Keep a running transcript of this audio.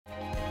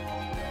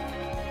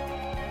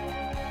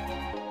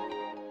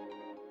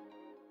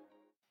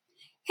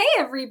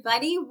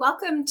everybody.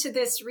 Welcome to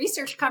this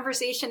research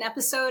conversation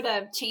episode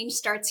of Change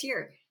Starts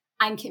Here.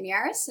 I'm Kim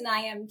Yaris, and I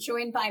am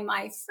joined by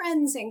my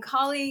friends and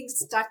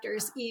colleagues,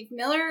 Drs. Eve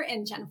Miller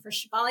and Jennifer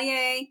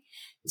Chevalier.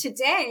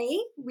 Today,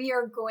 we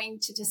are going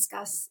to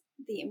discuss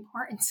the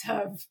importance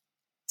of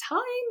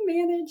time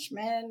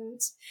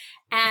management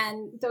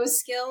and those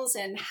skills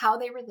and how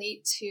they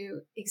relate to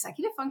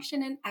executive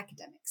function and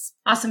academics.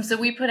 Awesome. So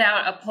we put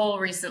out a poll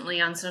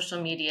recently on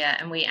social media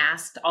and we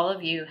asked all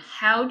of you,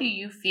 how do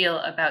you feel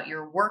about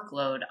your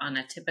workload on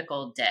a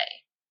typical day?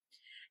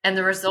 And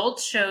the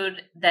results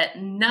showed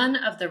that none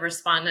of the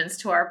respondents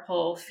to our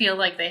poll feel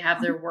like they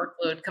have their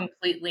workload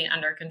completely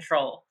under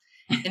control.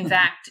 In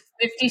fact,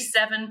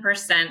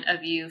 57%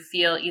 of you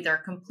feel either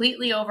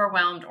completely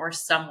overwhelmed or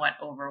somewhat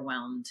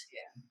overwhelmed.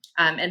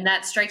 And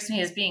that strikes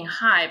me as being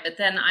high. But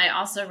then I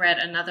also read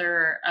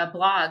a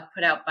blog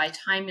put out by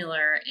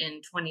Timeular in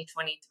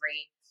 2023,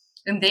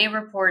 and they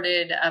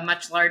reported a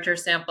much larger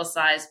sample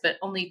size, but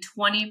only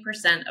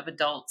 20% of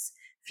adults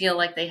feel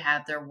like they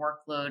have their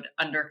workload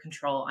under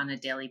control on a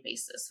daily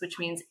basis, which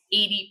means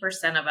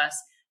 80% of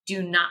us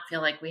do not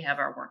feel like we have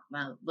our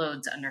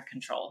workloads under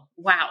control.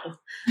 Wow.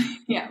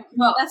 Yeah.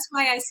 Well, that's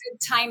why I said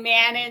time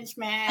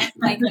management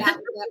like that.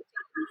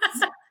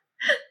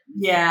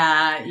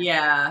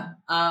 Yeah.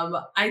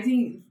 I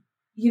think,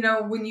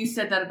 when you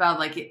said that about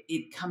like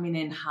it coming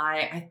in high,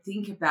 I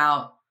think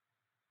about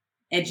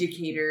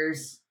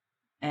educators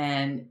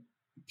and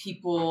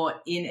people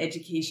in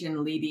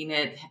education leading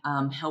it,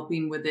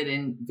 helping with it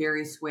in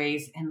various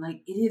ways. And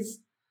like, it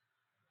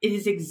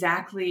is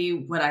exactly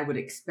what I would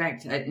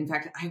expect. In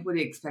fact, I would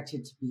expect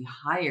it to be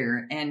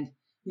higher. And,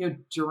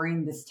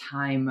 during this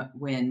time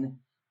when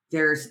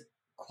there's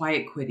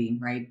quiet quitting,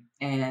 right?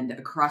 And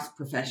across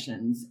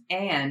professions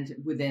and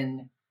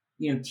within,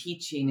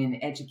 teaching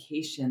and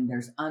education,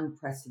 there's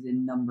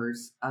unprecedented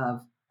numbers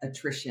of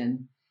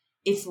attrition.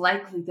 It's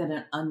likely that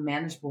an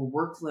unmanageable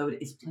workload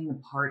is playing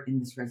a part in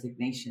this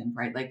resignation,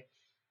 right? Like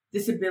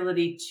this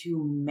ability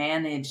to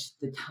manage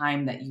the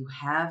time that you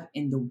have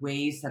in the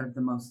ways that are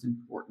the most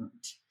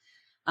important.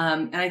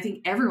 And I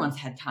think everyone's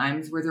had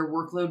times where their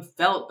workload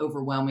felt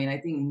overwhelming. I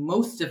think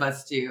most of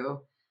us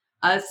do.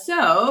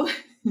 So,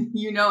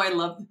 I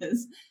love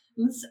this.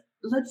 Let's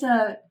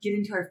get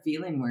into our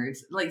feeling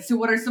words. Like, so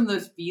what are some of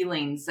those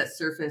feelings that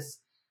surface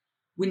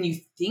when you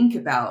think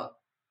about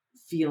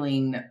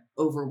feeling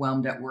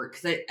overwhelmed at work?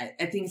 Because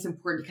I think it's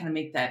important to kind of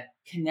make that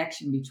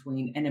connection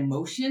between an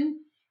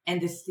emotion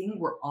and this thing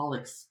we're all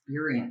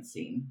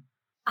experiencing.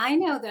 I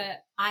know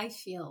that I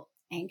feel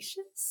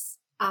anxious.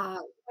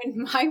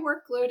 When my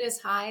workload is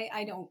high,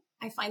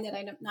 I find that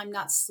I'm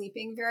not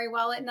sleeping very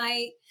well at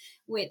night,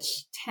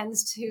 which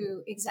tends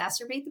to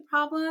exacerbate the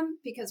problem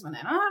because when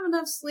I don't have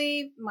enough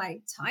sleep, my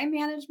time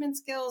management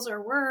skills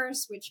are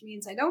worse, which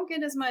means I don't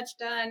get as much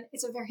done.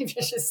 It's a very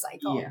vicious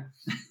cycle. Yeah,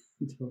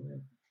 totally.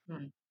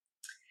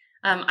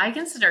 I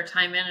consider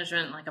time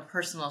management like a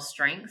personal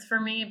strength for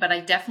me, but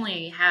I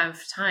definitely have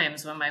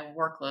times when my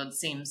workload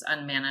seems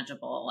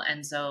unmanageable.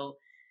 And so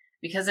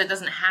because it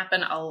doesn't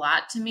happen a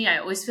lot to me, I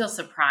always feel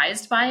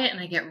surprised by it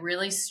and I get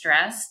really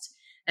stressed.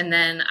 And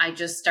then I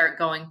just start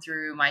going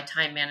through my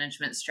time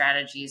management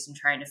strategies and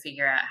trying to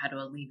figure out how to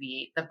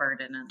alleviate the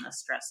burden and the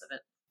stress of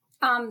it.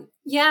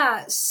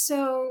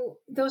 So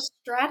those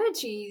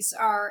strategies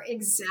are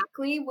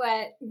exactly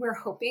what we're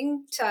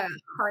hoping to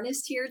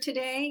harness here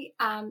today.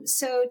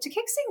 So to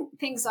kick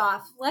things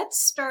off, let's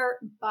start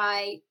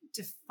by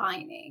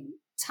defining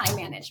time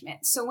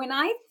management. So when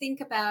I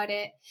think about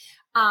it,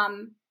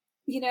 I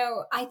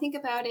think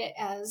about it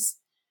as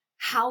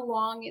how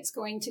long it's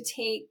going to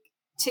take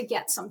to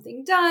get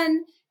something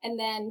done, and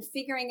then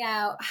figuring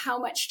out how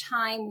much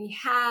time we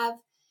have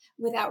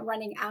without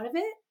running out of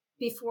it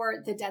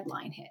before the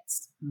deadline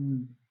hits.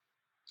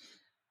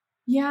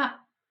 Yeah.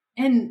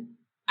 And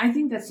I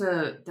think that's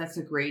a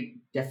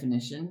great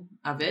definition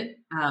of it.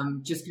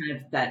 Just kind of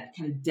that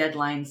kind of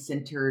deadline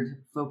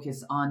centered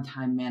focus on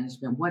time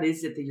management. What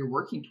is it that you're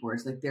working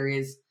towards? Like there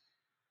is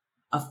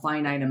a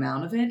finite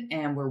amount of it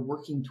and we're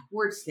working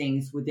towards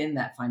things within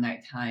that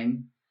finite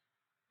time.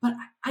 But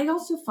I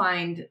also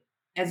find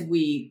as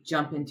we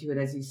jump into it,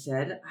 as you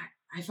said,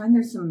 I find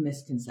there's some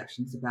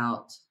misconceptions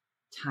about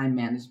time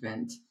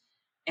management.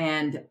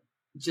 And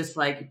just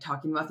like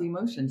talking about the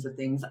emotions of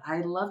things,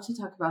 I love to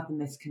talk about the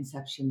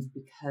misconceptions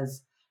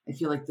because I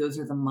feel like those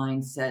are the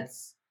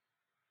mindsets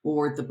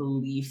or the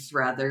beliefs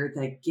rather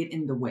that get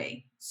in the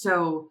way.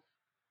 So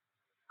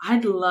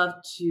I'd love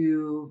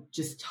to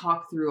just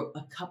talk through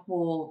a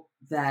couple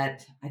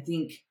that I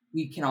think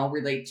we can all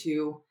relate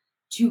to,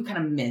 two kind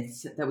of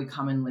myths that we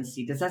commonly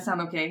see. Does that sound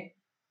okay?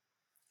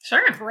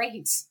 Sure.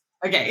 Great.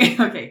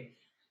 Okay.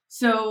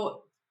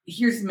 So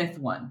here's myth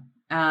one.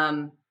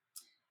 And,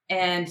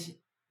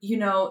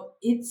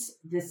 it's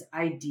this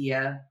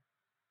idea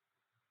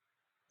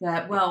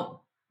that,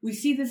 we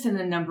see this in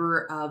a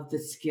number of the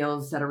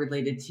skills that are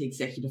related to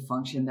executive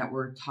function that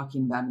we're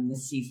talking about in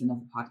this season of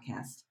the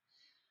podcast.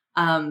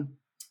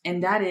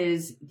 And that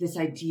is this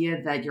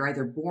idea that you're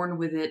either born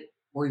with it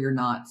or you're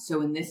not.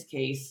 So in this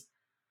case,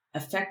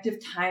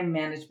 effective time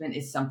management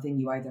is something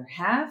you either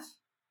have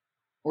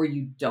or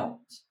you don't.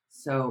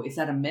 So is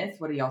that a myth?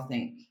 What do y'all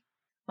think?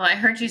 Well, I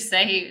heard you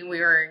say we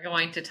were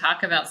going to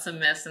talk about some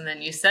myths, and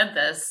then you said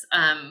this.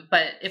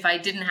 But if I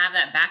didn't have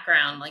that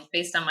background, like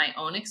based on my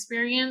own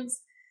experience,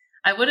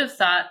 I would have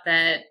thought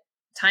that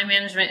time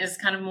management is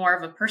kind of more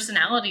of a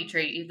personality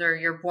trait. Either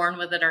you're born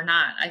with it or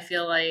not. I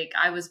feel like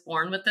I was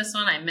born with this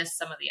one. I missed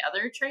some of the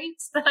other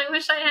traits that I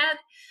wish I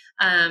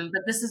had.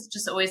 But this has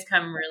just always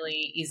come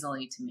really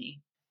easily to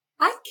me.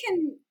 I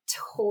can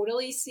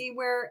totally see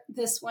where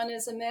this one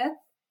is a myth.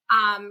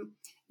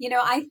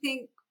 I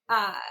think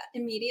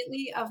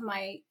immediately of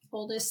my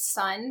oldest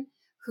son,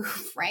 who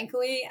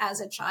frankly, as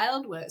a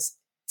child was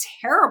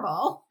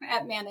terrible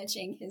at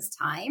managing his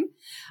time.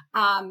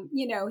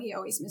 He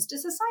always missed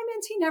his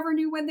assignments. He never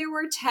knew when there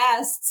were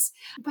tests.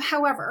 But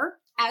however,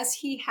 as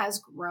he has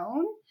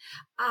grown,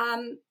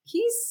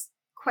 he's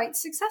quite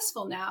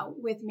successful now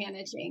with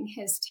managing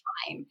his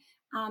time.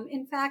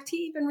 In fact, he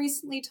even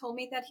recently told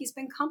me that he's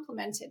been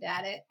complimented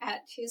at it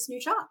at his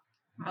new job.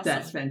 Awesome.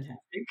 That's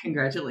fantastic.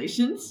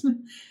 Congratulations. And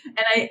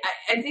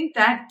I think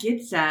that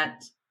gets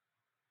at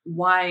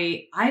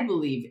why I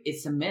believe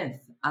it's a myth.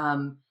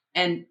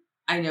 And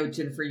I know,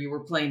 Jennifer, you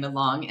were playing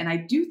along, and I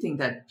do think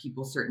that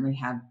people certainly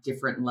have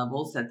different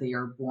levels that they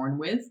are born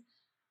with.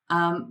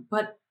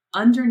 But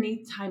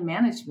underneath time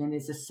management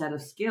is a set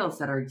of skills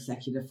that are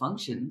executive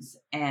functions.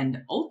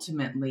 And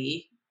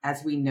ultimately,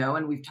 as we know,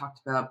 and we've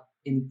talked about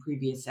in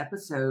previous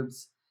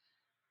episodes,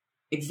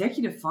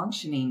 executive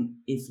functioning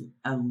is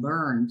a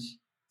learned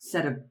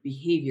set of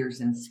behaviors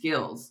and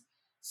skills.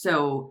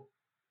 So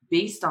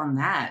based on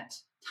that,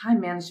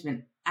 time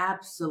management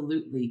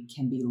absolutely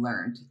can be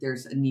learned.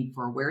 There's a need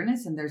for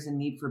awareness and there's a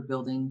need for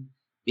building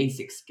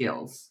basic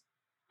skills.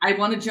 I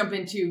want to jump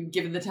into,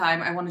 given the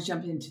time, I want to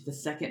jump into the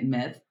second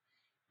myth.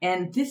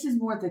 And this is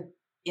more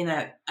in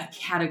a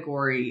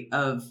category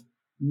of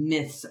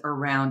myths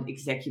around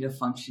executive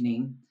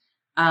functioning.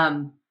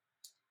 And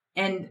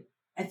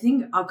I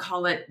think I'll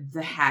call it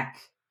the hack,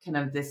 kind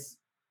of this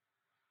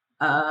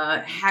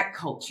hack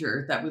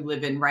culture that we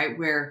live in, right?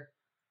 Where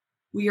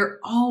we are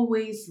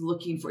always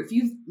looking for, if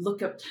you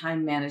look up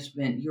time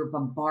management, you're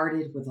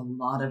bombarded with a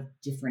lot of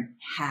different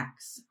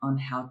hacks on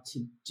how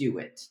to do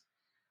it.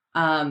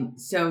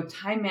 So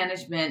time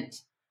management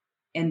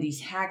and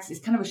these hacks is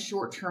kind of a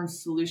short-term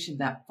solution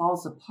that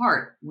falls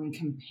apart when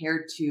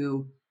compared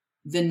to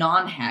the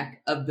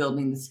non-hack of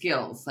building the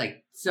skills.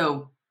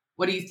 So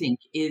what do you think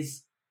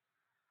is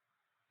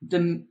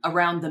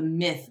around the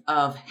myth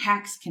of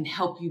hacks can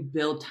help you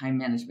build time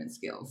management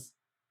skills?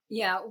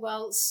 Yeah,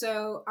 well,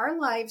 so our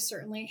lives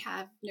certainly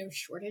have no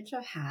shortage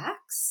of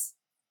hacks,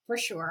 for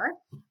sure.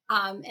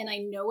 And I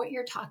know what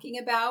you're talking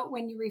about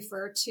when you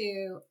refer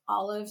to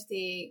all of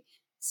the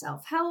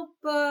self-help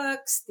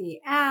books, the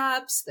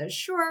apps, the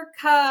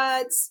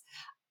shortcuts.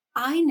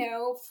 I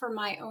know for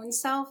my own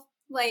self,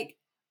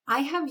 I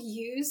have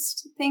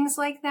used things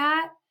like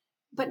that,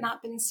 but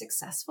not been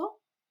successful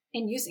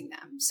in using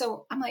them.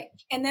 So I'm like,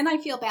 and then I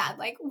feel bad.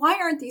 Why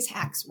aren't these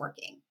hacks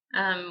working?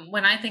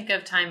 When I think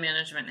of time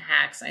management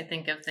hacks, I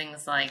think of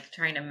things like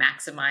trying to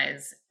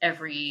maximize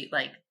every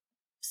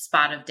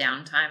spot of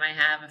downtime I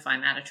have. If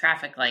I'm at a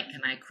traffic light,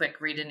 can I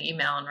quick read an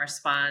email and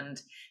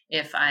respond?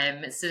 If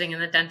I'm sitting in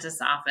the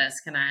dentist's office,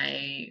 can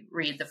I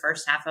read the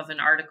first half of an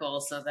article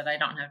so that I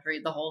don't have to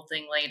read the whole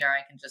thing later?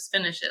 I can just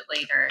finish it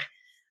later.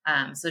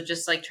 So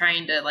just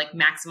trying to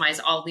maximize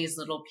all these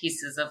little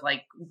pieces of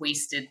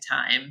wasted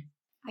time.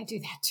 I do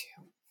that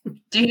too.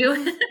 Do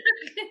you?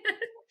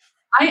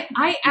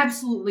 I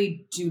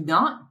absolutely do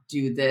not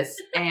do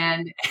this.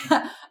 And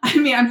I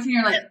mean, I'm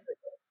sitting here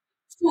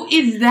so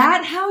is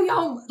that how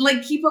y'all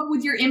keep up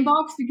with your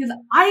inbox? Because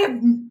I have,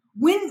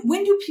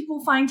 when do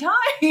people find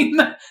time?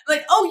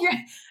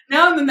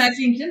 Now I'm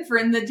imagining Jennifer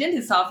in the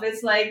dentist's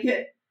office,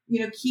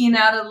 keying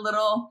out a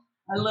little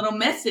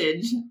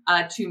message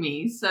to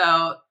me.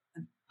 So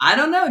I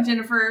don't know,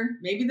 Jennifer,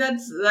 maybe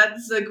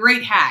that's a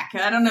great hack.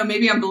 I don't know.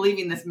 Maybe I'm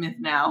believing this myth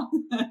now.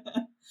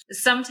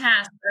 Some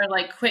tasks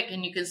are quick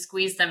and you can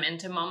squeeze them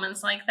into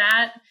moments like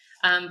that.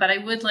 But I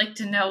would like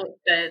to note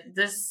that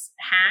this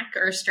hack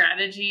or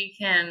strategy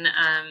can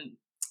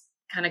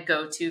kind of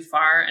go too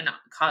far and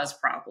cause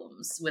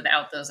problems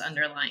without those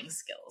underlying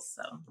skills.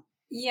 So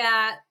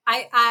yeah,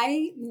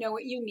 I know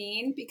what you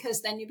mean,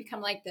 because then you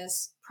become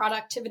this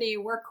productivity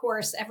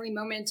workhorse every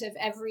moment of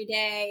every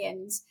day.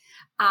 And,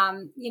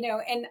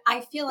 and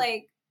I feel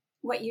like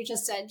what you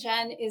just said,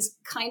 Jen, is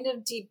kind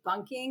of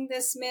debunking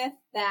this myth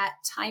that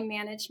time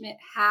management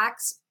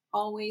hacks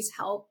always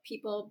help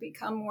people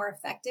become more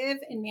effective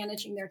in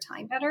managing their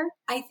time better.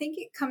 I think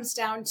it comes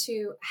down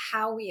to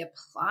how we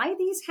apply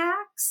these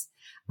hacks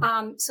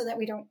so that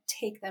we don't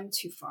take them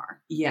too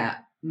far. Yeah,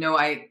 no,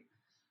 I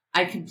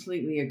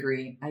completely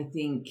agree. I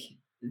think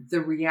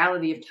the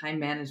reality of time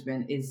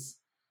management is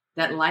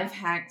that life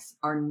hacks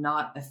are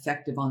not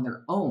effective on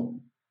their own.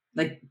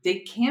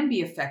 They can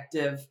be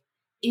effective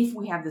if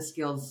we have the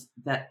skills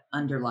that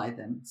underlie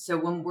them. So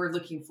when we're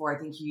looking for, I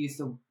think you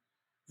used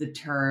the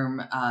term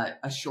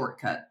a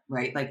shortcut,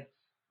 right?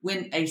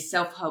 when a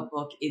self-help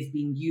book is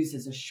being used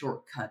as a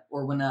shortcut,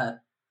 or when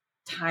a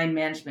time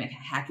management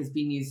hack is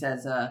being used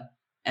as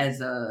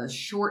a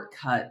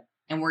shortcut,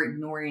 and we're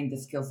ignoring the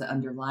skills that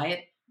underlie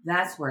it,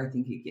 that's where I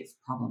think it gets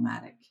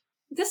problematic.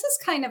 This is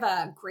kind of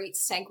a great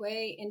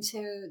segue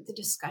into the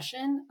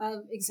discussion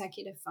of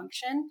executive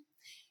function.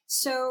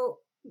 So,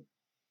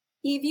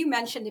 Eve, you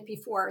mentioned it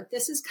before.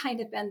 This has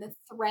kind of been the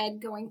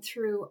thread going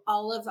through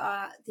all of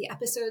the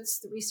episodes,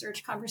 the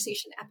research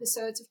conversation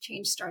episodes of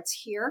Change Starts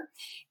Here.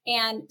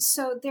 And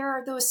so there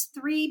are those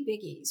three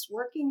biggies: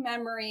 working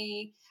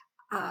memory,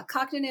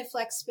 cognitive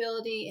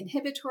flexibility,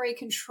 inhibitory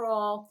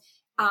control,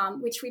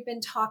 which we've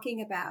been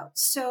talking about.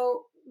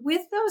 So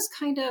with those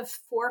kind of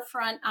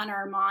forefront on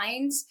our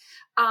minds,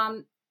 how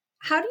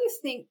do you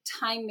think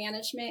time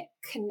management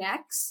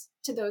connects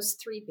to those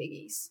three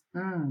biggies?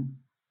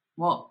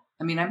 Well,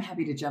 I mean, I'm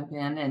happy to jump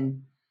in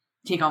and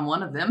take on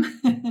one of them.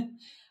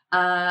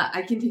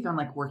 I can take on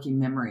like working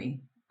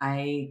memory.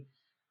 I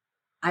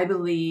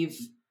believe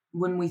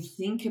when we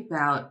think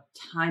about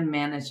time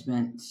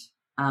management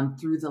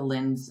through the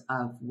lens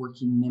of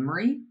working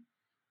memory,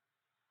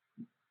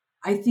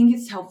 I think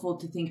it's helpful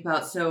to think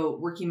about, so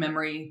working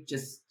memory,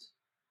 just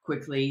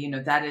quickly,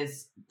 that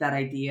is that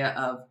idea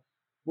of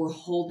we're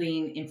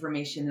holding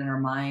information in our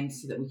mind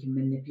so that we can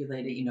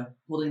manipulate it,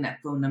 holding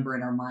that phone number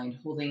in our mind,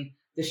 holding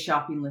the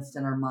shopping list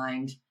in our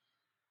mind.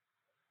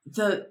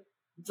 The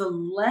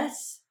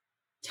less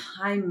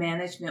time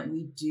management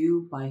we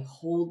do by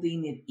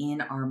holding it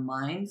in our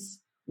minds,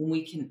 when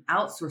we can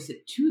outsource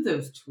it to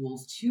those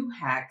tools, to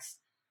hacks,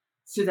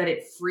 so that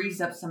it frees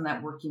up some of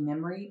that working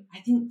memory, I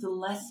think the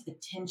less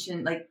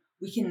attention, like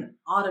we can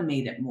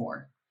automate it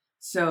more.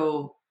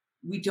 So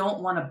we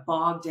don't want to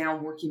bog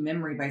down working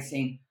memory by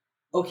saying,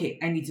 okay,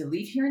 I need to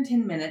leave here in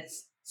 10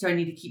 minutes. So I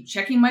need to keep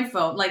checking my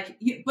phone.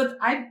 But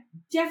I've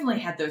definitely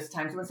had those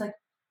times when it's like,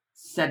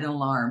 set an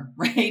alarm,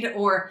 right?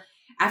 Or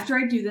after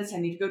I do this, I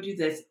need to go do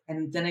this.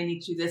 And then I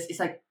need to do this. It's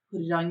like, put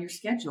it on your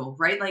schedule,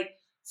 right?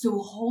 So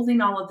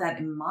holding all of that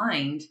in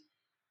mind,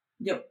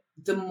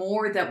 the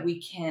more that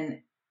we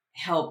can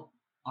help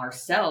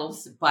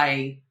ourselves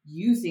by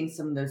using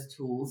some of those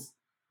tools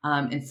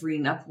and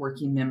freeing up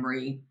working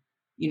memory,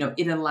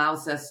 it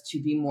allows us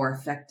to be more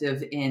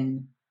effective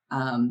in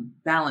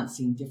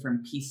balancing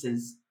different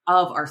pieces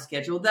of our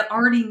schedule that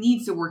already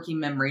needs a working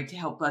memory to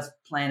help us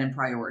plan and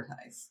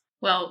prioritize.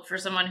 Well, for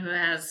someone who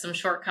has some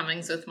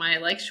shortcomings with my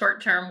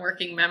short-term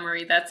working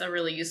memory, that's a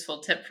really useful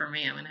tip for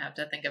me. I'm going to have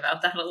to think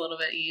about that a little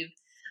bit, Eve.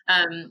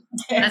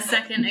 A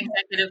second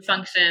executive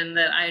function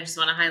that I just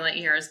want to highlight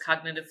here is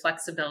cognitive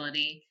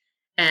flexibility.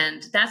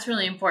 And that's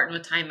really important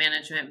with time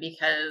management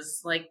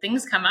because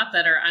things come up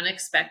that are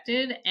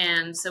unexpected.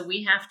 And so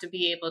we have to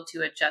be able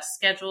to adjust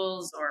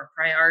schedules or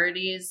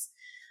priorities.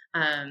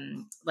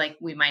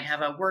 We might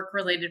have a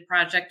work-related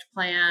project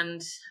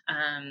planned,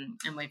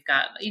 and we've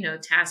got,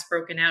 tasks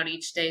broken out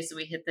each day. So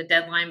we hit the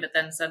deadline, but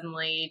then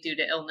suddenly due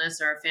to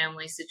illness or a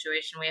family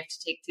situation, we have to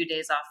take 2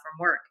 days off from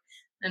work.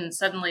 And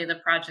suddenly the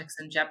project's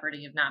in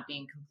jeopardy of not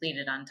being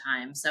completed on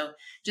time. So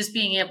just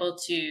being able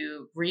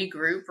to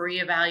regroup,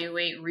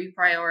 reevaluate,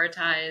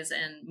 reprioritize,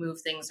 and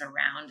move things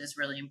around is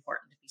really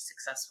important to be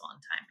successful in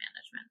time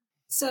management.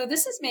 So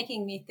this is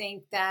making me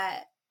think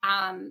that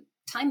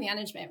time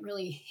management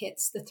really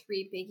hits the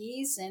three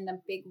biggies in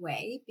a big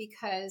way,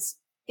 because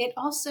it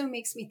also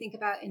makes me think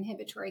about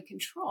inhibitory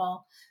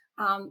control,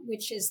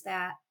 which is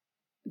that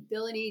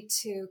ability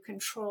to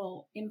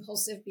control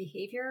impulsive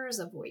behaviors,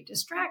 avoid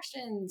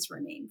distractions,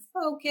 remain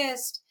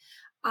focused,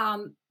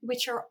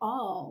 which are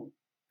all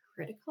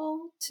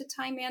critical to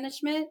time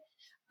management.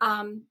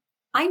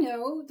 I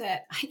know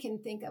that I can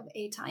think of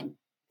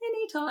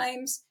many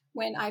times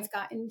when I've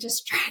gotten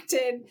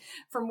distracted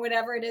from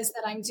whatever it is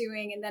that I'm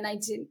doing, and then I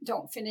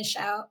don't finish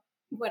out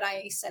what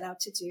I set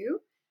out to do.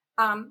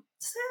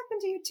 Does that happen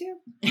to you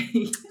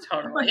too?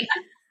 Totally.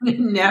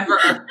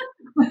 Never.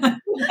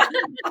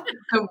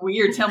 So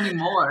weird. Tell me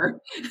more.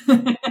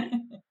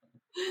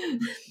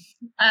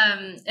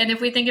 And if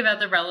we think about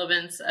the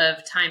relevance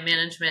of time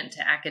management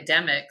to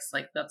academics,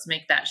 let's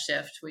make that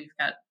shift. We've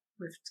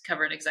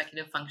covered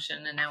executive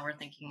function, and now we're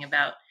thinking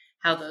about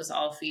how those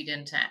all feed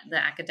into the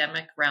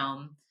academic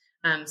realm.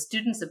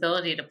 Students'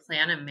 ability to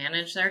plan and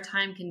manage their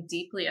time can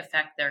deeply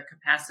affect their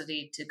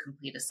capacity to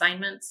complete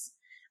assignments,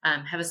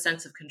 have a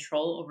sense of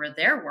control over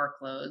their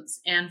workloads,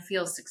 and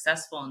feel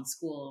successful in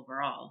school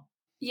overall.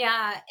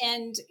 Yeah,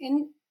 and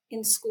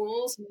in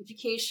schools and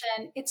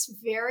education, it's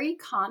very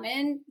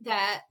common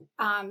that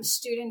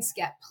students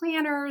get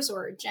planners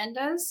or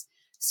agendas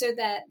so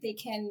that they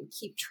can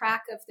keep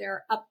track of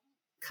their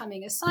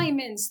upcoming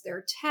assignments,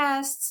 their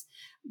tests.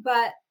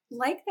 But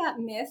like that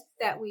myth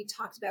that we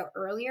talked about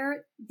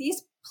earlier,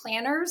 these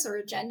planners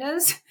or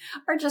agendas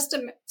are just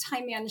a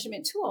time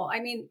management tool.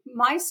 I mean,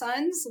 my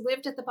son's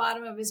lived at the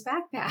bottom of his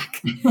backpack.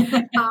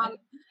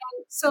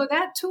 So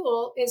that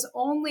tool is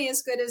only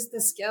as good as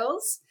the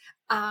skills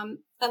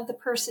of the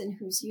person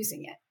who's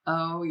using it.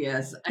 Oh,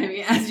 yes. I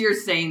mean, as you're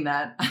saying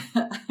that,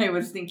 I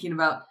was thinking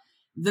about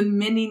the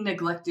many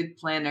neglected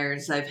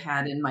planners I've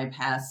had in my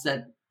past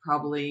that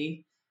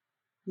probably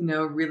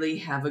really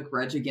have a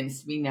grudge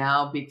against me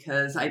now,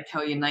 because I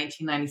tell you,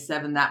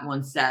 1997, that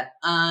one sat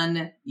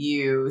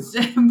unused.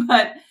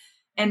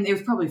 And it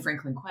was probably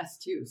Franklin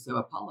Quest too, so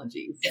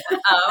apologies.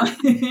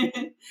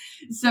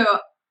 So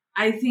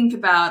I think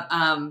about,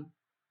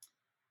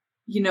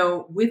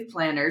 with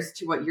planners,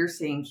 to what you're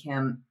saying,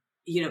 Kim,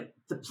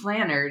 the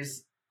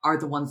planners are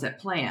the ones that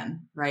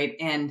plan, right?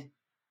 And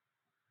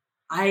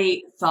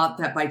I thought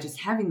that by just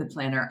having the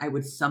planner, I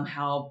would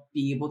somehow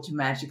be able to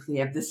magically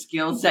have the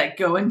skills that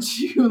go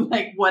into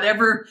like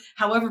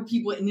however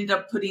people ended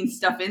up putting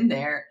stuff in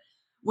there.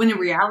 When in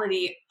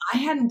reality, I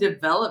hadn't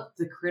developed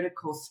the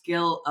critical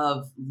skill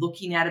of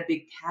looking at a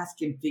big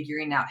task and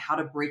figuring out how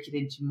to break it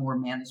into more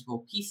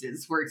manageable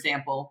pieces. For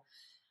example,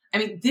 I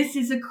mean, this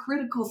is a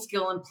critical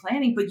skill in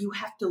planning, but you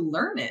have to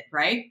learn it,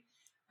 right?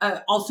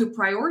 Also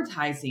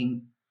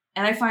prioritizing.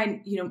 And I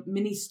find,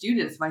 many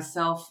students,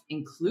 myself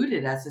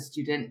included as a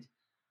student,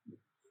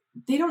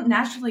 they don't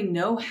naturally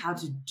know how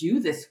to do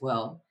this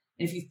well.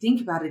 And if you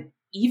think about it,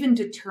 even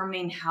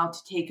determining how to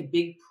take a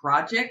big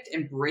project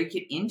and break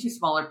it into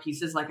smaller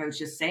pieces, like I was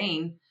just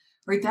saying,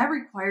 right, that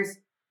requires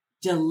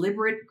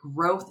deliberate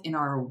growth in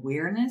our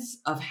awareness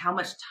of how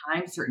much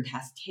time certain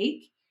tasks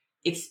take,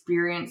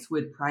 experience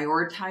with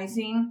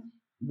prioritizing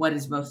what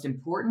is most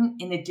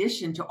important, in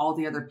addition to all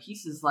the other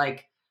pieces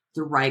like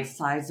the right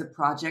size of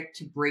project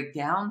to break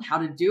down, how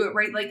to do it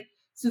right. Like,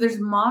 so there's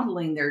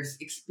modeling, there's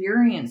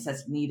experience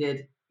that's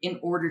needed in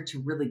order to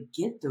really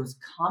get those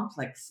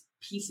complex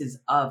pieces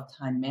of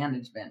time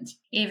management.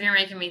 Eve, you're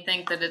making me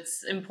think that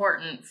it's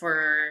important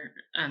for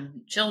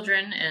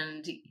children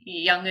and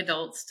young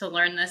adults to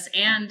learn this,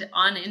 and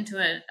on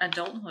into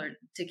adulthood,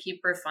 to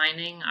keep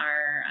refining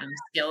our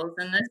skills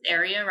in this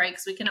area, right?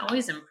 Because we can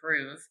always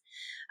improve.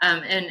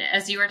 And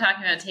as you were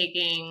talking about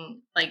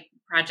taking like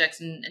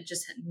projects and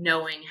just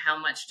knowing how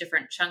much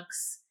different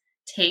chunks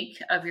take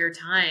of your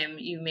time,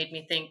 you made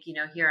me think,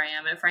 here I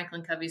am at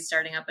Franklin Covey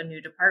starting up a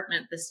new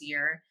department this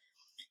year.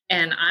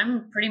 And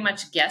I'm pretty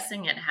much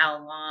guessing at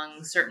how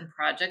long certain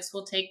projects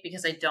will take,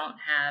 because I don't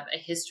have a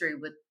history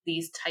with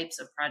these types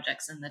of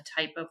projects and the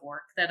type of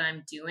work that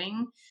I'm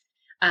doing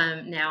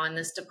now in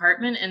this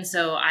department. And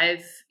so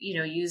I've,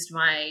 used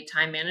my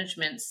time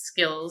management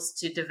skills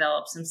to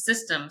develop some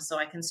systems so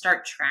I can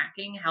start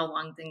tracking how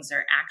long things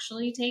are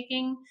actually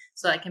taking,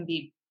 so I can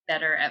be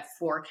better at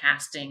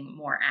forecasting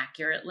more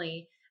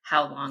accurately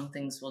how long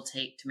things will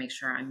take to make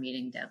sure I'm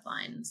meeting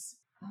deadlines.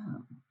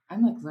 Oh,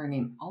 I'm like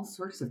learning all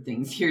sorts of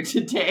things here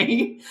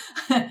today.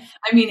 I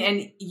mean,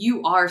 and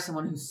you are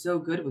someone who's so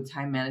good with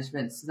time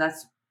management. So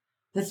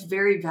that's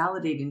very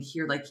validating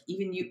here. Like,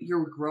 even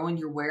you're growing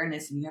your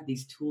awareness and you have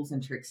these tools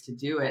and tricks to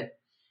do it.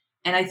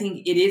 And I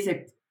think it is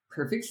a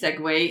perfect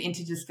segue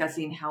into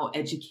discussing how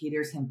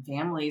educators and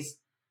families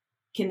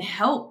can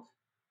help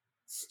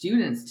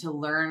students to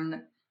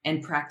learn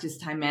and practice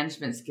time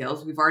management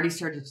skills. We've already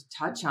started to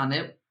touch on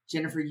it.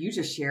 Jennifer, you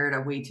just shared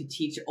a way to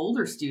teach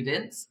older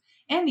students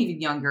and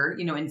even younger,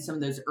 in some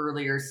of those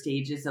earlier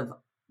stages of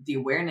the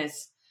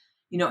awareness,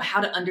 how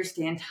to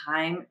understand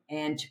time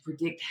and to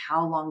predict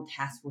how long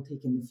tasks will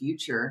take in the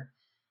future.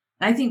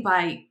 And I think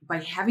by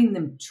having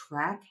them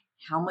track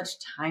how much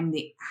time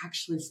they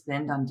actually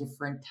spend on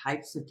different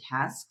types of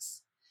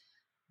tasks,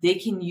 they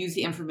can use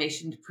the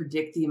information to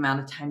predict the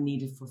amount of time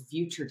needed for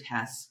future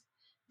tasks.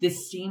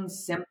 This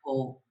seems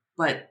simple,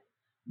 but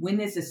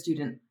when is a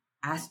student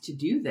asked to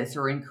do this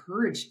or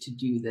encouraged to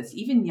do this?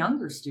 Even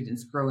younger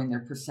students grow in their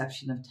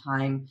perception of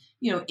time,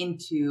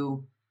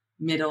 into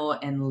middle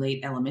and late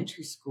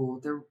elementary school.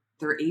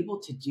 They're able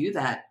to do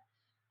that.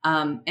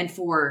 And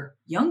for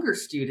younger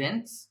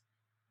students,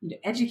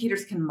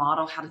 educators can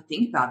model how to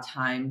think about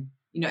time,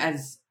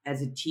 as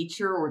a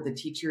teacher or the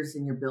teachers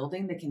in your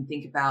building. They can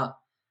think about,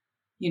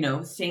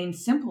 saying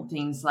simple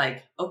things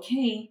like,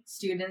 okay,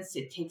 students,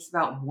 it takes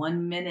about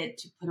 1 minute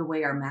to put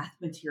away our math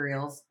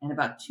materials and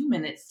about 2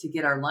 minutes to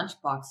get our lunch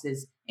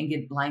boxes and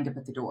get lined up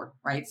at the door,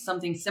 right?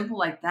 Something simple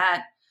like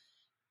that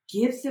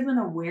gives them an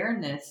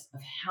awareness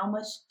of how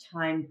much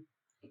time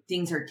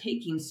things are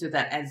taking, so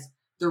that as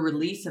the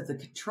release of the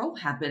control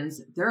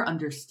happens, they're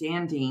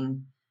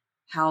understanding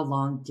how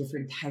long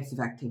different types of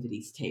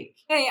activities take.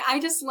 Hey, I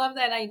just love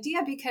that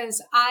idea,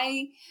 because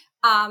I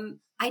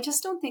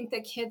just don't think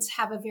that kids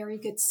have a very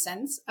good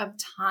sense of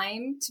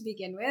time to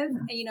begin with.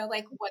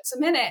 Like, what's a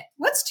minute?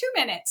 What's 2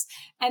 minutes?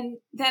 And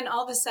then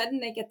all of a sudden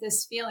they get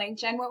this feeling.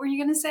 Jen, what were you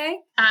going to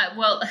say? I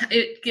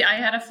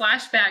had a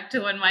flashback to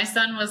when my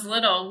son was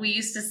little. We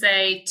used to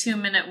say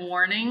 2-minute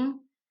warning,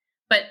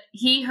 but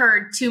he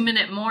heard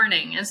 2-minute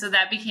morning. And so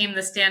that became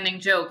the standing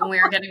joke. When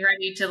we were getting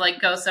ready to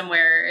go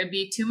somewhere, it'd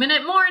be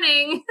 2-minute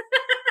morning.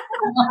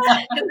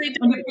 Because they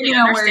don't really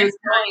understand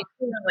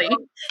time.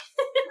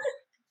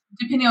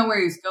 Depending on where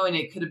he was going,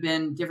 it could have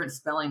been different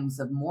spellings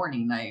of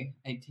morning. I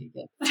take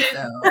it.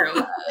 So,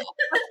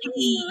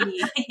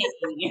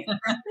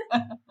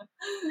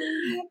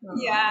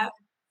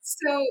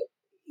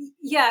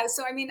 yeah.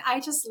 So I mean, I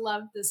just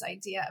love this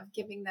idea of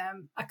giving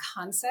them a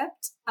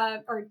concept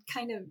or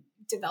kind of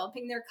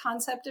developing their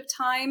concept of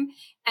time.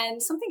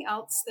 And something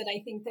else that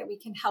I think that we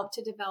can help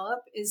to develop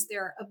is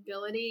their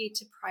ability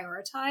to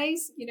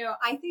prioritize.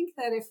 I think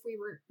that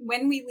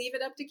when we leave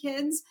it up to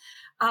kids,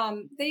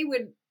 they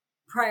would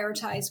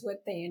prioritize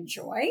what they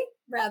enjoy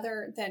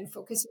rather than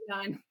focusing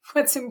on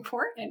what's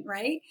important,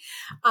 right?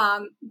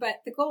 But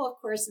the goal, of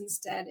course,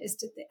 instead is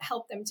to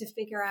help them to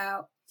figure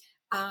out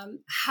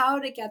how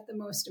to get the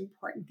most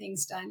important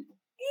things done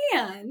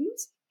and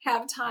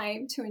have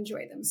time to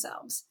enjoy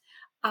themselves.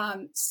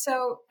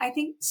 So I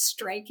think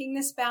striking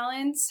this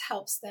balance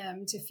helps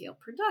them to feel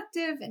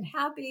productive and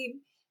happy.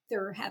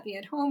 They're happy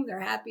at home,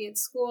 they're happy at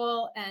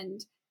school.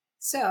 And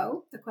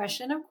so the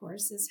question, of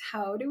course, is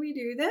how do we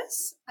do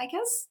this? I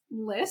guess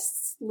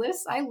lists.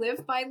 I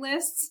live by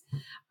lists.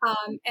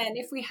 And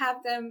if we have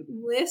them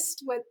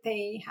list what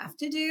they have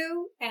to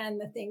do and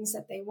the things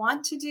that they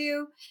want to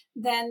do,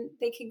 then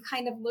they can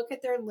kind of look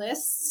at their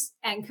lists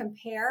and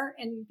compare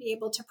and be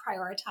able to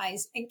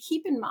prioritize, and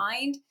keep in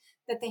mind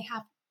that they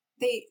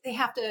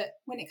have to,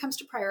 when it comes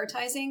to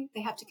prioritizing,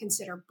 they have to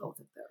consider both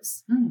of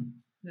those.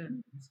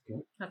 That's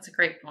good. That's a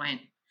great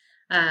point.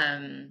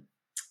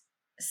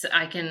 So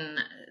I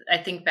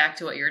think back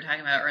to what you were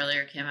talking about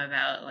earlier, Kim,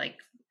 about like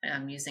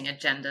using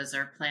agendas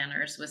or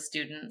planners with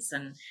students.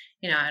 And,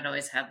 I'd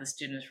always have the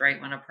students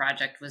write when a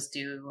project was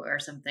due or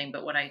something.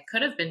 But what I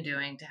could have been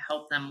doing to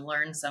help them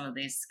learn some of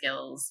these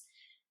skills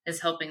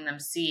is helping them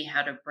see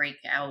how to break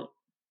out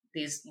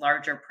these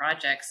larger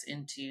projects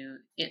into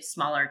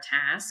smaller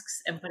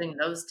tasks and putting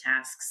those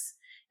tasks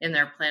in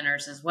their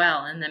planners as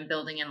well. And then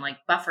building in like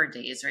buffer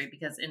days, right?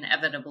 Because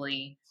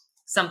inevitably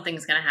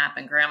something's going to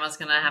happen. Grandma's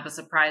going to have a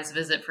surprise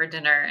visit for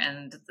dinner,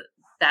 and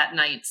that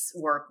night's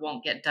work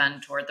won't get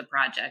done toward the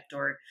project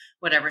or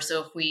whatever.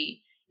 So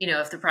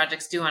if the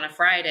project's due on a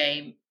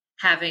Friday,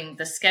 having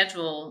the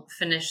schedule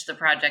finish the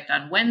project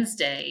on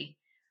Wednesday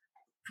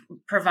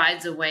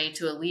provides a way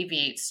to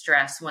alleviate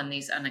stress when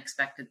these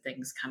unexpected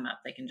things come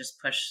up. They can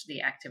just push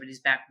the activities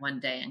back one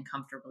day and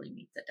comfortably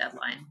meet the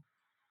deadline.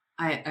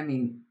 I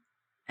mean,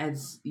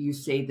 as you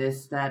say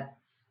this,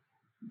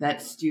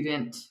 that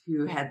student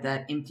who had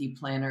that empty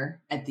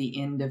planner at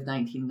the end of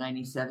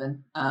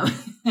 1997,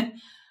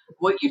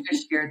 what you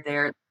just shared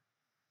there,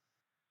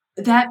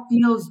 that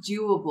feels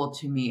doable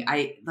to me.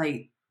 I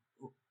like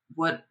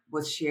what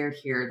was shared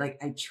here. Like,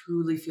 I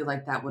truly feel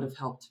like that would have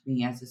helped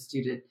me as a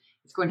student.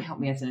 It's going to help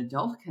me as an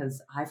adult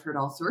because I've heard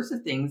all sorts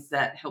of things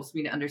that helps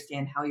me to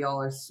understand how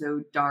y'all are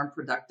so darn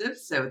productive.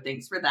 So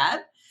thanks for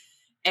that.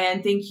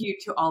 And thank you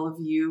to all of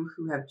you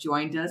who have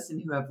joined us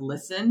and who have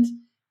listened.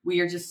 We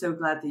are just so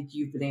glad that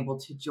you've been able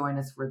to join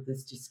us for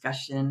this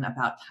discussion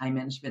about time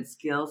management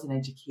skills in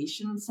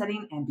education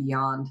setting and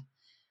beyond.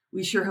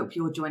 We sure hope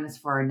you will join us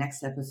for our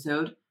next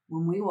episode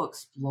when we will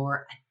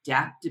explore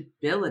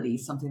adaptability,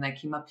 something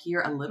that came up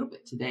here a little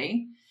bit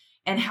today,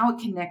 and how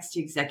it connects to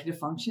executive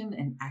function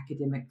and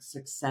academic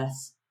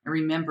success. And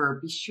remember,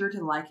 be sure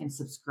to like and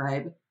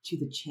subscribe to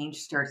the Change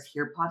Starts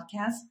Here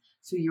podcast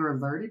so you're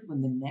alerted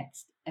when the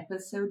next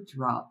episode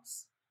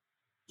drops.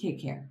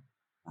 Take care.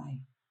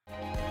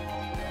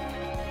 Bye.